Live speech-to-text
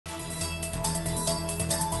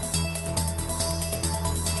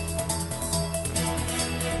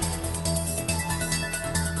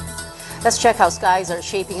Let's check how skies are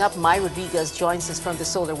shaping up. Mai Rodriguez joins us from the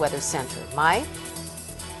Solar Weather Center. Mai?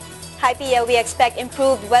 Hi, Pia. We expect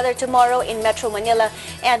improved weather tomorrow in Metro Manila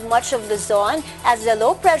and much of Luzon as the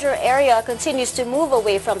low-pressure area continues to move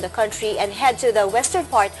away from the country and head to the western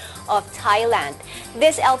part of Thailand.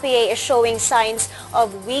 This LPA is showing signs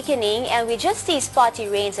of weakening, and we just see spotty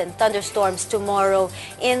rains and thunderstorms tomorrow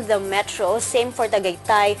in the metro. Same for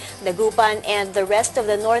Tagaytay, Dagupan, and the rest of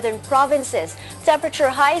the northern provinces. Temperature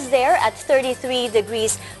highs there at 33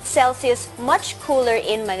 degrees Celsius, much cooler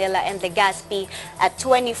in Manila and Legazpi at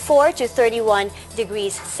 24 to 31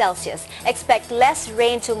 degrees Celsius. Expect less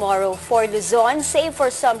rain tomorrow for Luzon, save for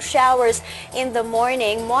some showers in the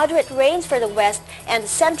morning. Moderate rains for the west and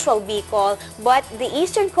central Bicol, but the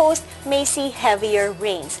eastern coast may see heavier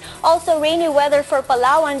rains. Also rainy weather for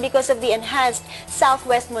Palawan because of the enhanced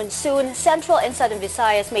southwest monsoon. Central and southern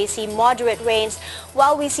Visayas may see moderate rains,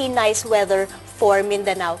 while we see nice weather for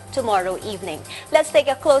Mindanao tomorrow evening. Let's take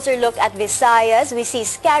a closer look at Visayas. We see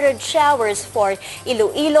scattered showers for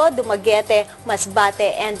Iloilo, Dumaguete,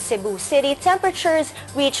 Masbate, and Cebu City. Temperatures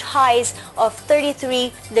reach highs of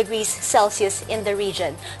 33 degrees Celsius in the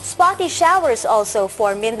region. Spotty showers also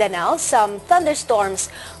for Mindanao. Some thunderstorms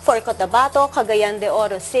for Cotabato, Cagayan de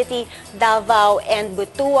Oro City, Davao, and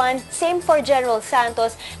Butuan. Same for General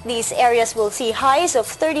Santos. These areas will see highs of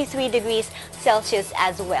 33 degrees Celsius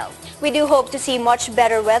as well. We do hope to see much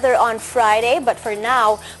better weather on Friday, but for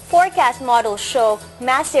now, forecast models show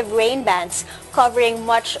massive rain bands covering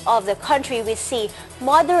much of the country. We see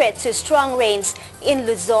moderate to strong rains in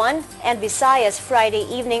Luzon and Visayas Friday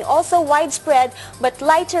evening. Also widespread but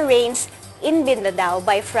lighter rains in Mindanao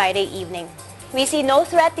by Friday evening. We see no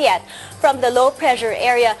threat yet from the low-pressure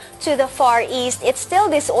area to the far east. It's still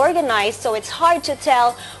disorganized, so it's hard to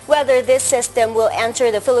tell whether this system will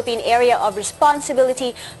enter the Philippine area of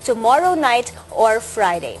responsibility tomorrow night or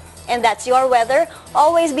Friday. And that's your weather.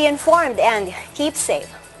 Always be informed and keep safe.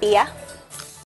 Pia?